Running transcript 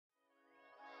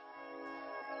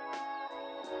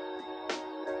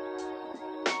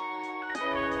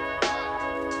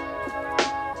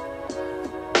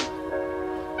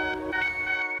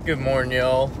Good morning,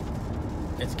 y'all.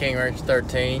 It's King Ranch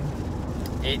 13.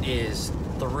 It is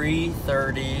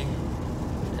 3:30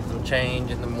 and some change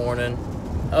in the morning.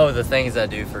 Oh, the things I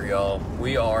do for y'all.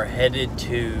 We are headed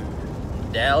to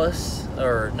Dallas,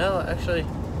 or no, actually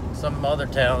some other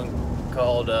town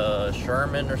called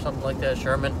Sherman or something like that,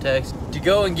 Sherman, Texas, to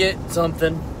go and get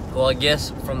something. Well, I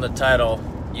guess from the title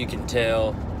you can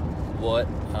tell what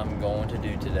I'm going to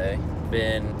do today.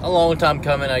 Been a long time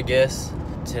coming, I guess.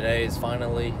 Today is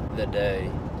finally the day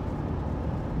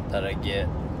that I get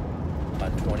my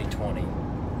 2020,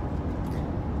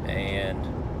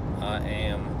 and I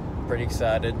am pretty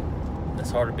excited. It's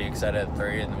hard to be excited at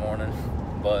 3 in the morning,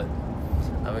 but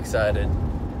I'm excited.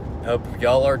 Hope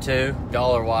y'all are too.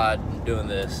 Y'all are why I'm doing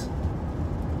this,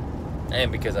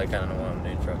 and because I kind of want a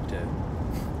new truck too.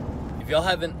 If y'all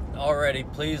haven't already,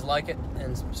 please like it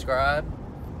and subscribe.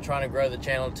 I'm trying to grow the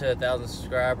channel to 1,000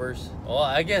 subscribers. Well,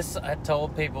 I guess I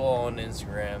told people on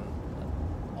Instagram,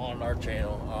 on our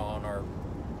channel, on our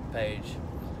page,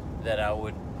 that I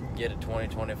would get a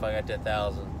 2020 if I got to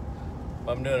 1,000.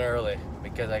 But I'm doing it early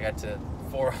because I got to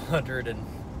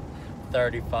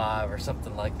 435 or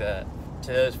something like that.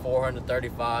 To those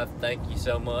 435, thank you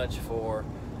so much for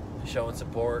showing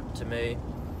support to me.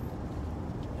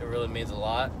 It really means a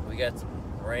lot. We got some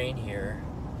rain here,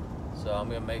 so I'm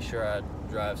gonna make sure I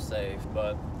drive safe.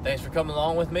 But thanks for coming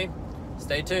along with me.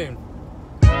 Stay tuned.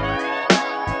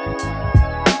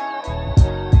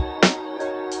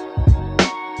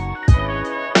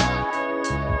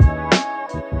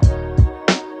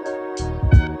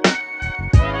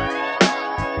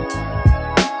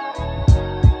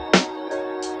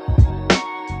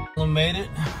 Made it.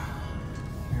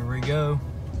 Here we go.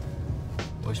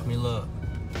 Wish me luck.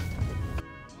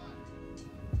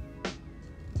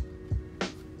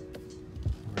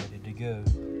 Ready to go.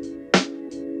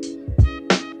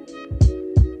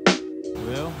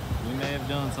 Well, we may have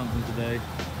done something today.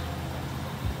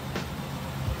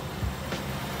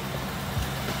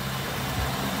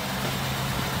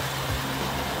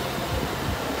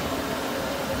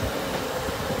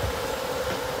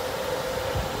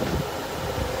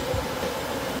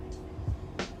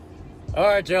 All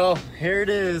right, y'all, here it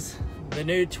is, the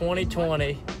new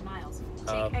 2020.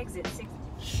 Take exit 6.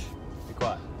 Shh, be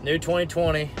quiet. New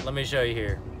 2020, let me show you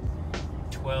here.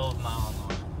 12 miles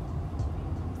on it.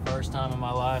 First time in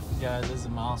my life, guys, this is a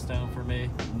milestone for me.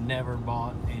 Never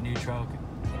bought a new truck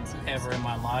ever in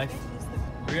my life.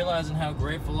 Realizing how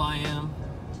grateful I am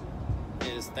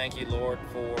is thank you, Lord,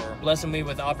 for blessing me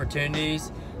with opportunities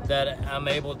that I'm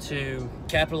able to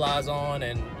capitalize on,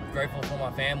 and grateful for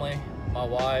my family, my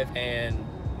wife and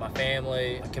my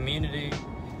family, my community,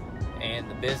 and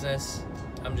the business.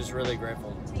 I'm just really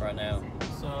grateful right now.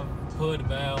 So I've put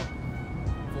about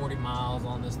 40 miles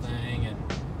on this thing, and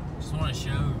just want to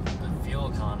show the fuel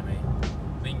economy.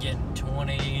 Been getting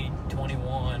 20,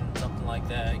 21, something like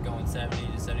that, going 70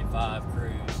 to 75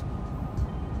 cruise.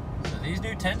 So these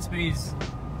new 10 speeds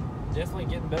definitely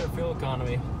getting better fuel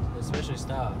economy, especially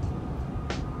style.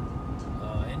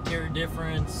 Interior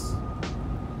difference,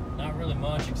 not really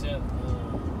much except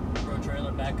pro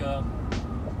trailer backup,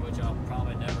 which I'll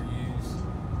probably never use.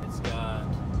 It's got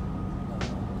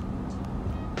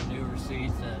newer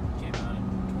seats that came out in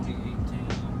 2018.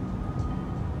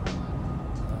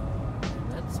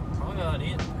 And that's probably about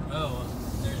it. Oh,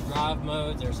 there's drive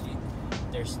modes.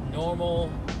 There's normal,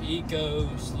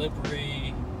 eco,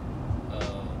 slippery,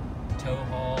 tow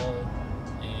haul,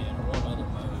 and one other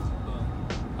mode. But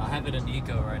I have it in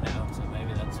eco right now, so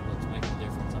maybe that's what's making the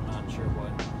difference. I'm not sure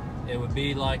what it would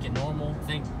be like in normal. I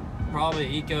think probably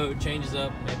eco changes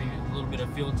up maybe a little bit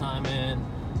of fuel time in,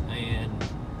 and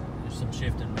there's some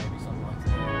shifting, maybe something like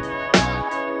that.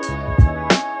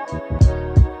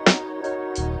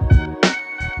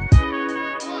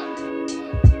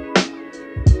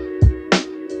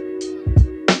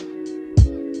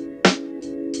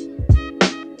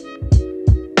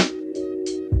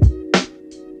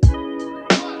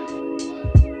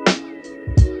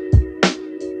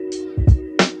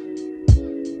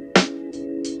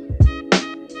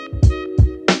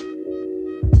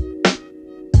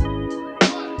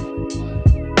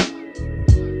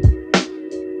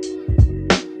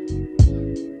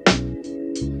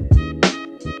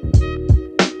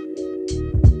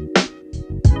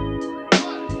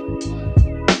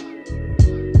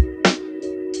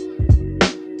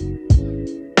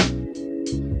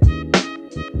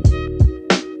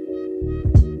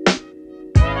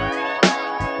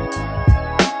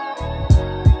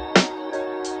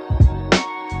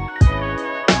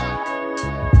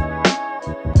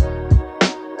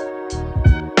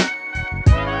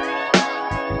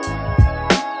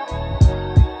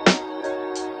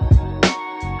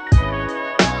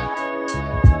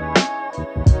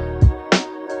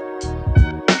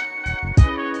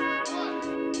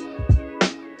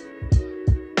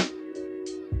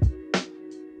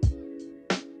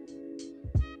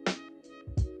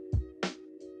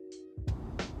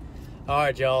 All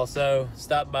right, y'all, so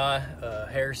stopped by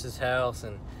Harris's house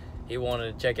and he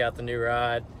wanted to check out the new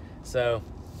ride. So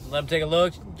let him take a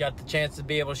look. Got the chance to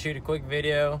be able to shoot a quick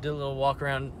video. Did a little walk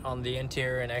around on the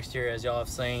interior and exterior as y'all have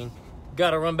seen.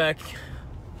 Got to run back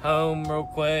home real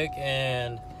quick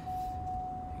and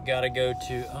got to go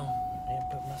to, oh, I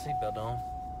didn't put my seatbelt on.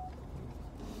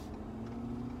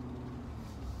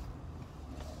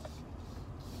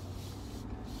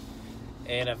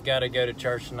 And I've got to go to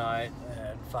church tonight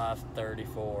at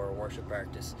 5:30 for worship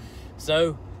practice.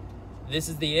 So this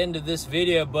is the end of this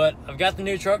video, but I've got the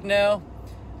new truck now.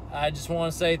 I just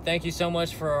want to say thank you so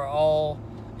much for all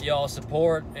y'all's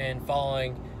support and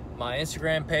following my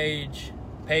Instagram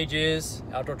pages,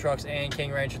 Outdoor Trucks and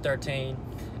King Ranger 13,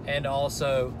 and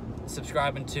also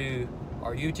subscribing to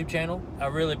our YouTube channel. I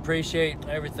really appreciate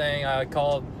everything. I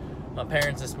called my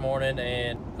parents this morning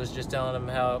and was just telling them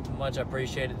how much I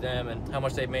appreciated them and how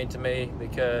much they mean to me,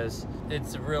 because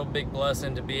it's a real big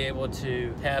blessing to be able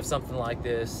to have something like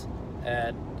this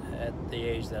at the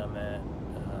age that I'm at.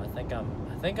 I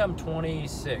think I'm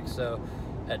 26, so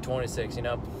at 26, you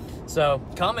know. So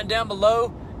comment down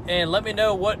below and let me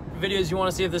know what videos you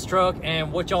want to see of this truck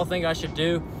and what y'all think I should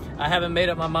do. I haven't made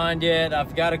up my mind yet.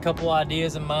 I've got a couple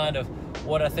ideas in mind of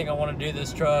what I think I want to do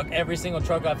this truck. Every single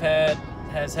truck I've had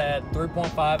has had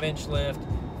 3.5-inch lift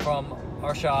from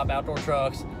our shop, Outdoor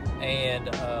Trucks, and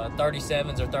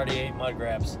 37s or 38 mud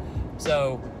grabs.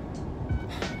 So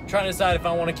trying to decide if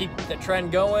I want to keep the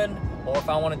trend going or if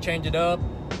I want to change it up.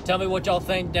 Tell me what y'all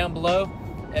think down below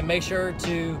and make sure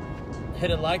to hit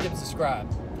a like and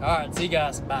subscribe. All right, see you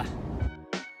guys. Bye.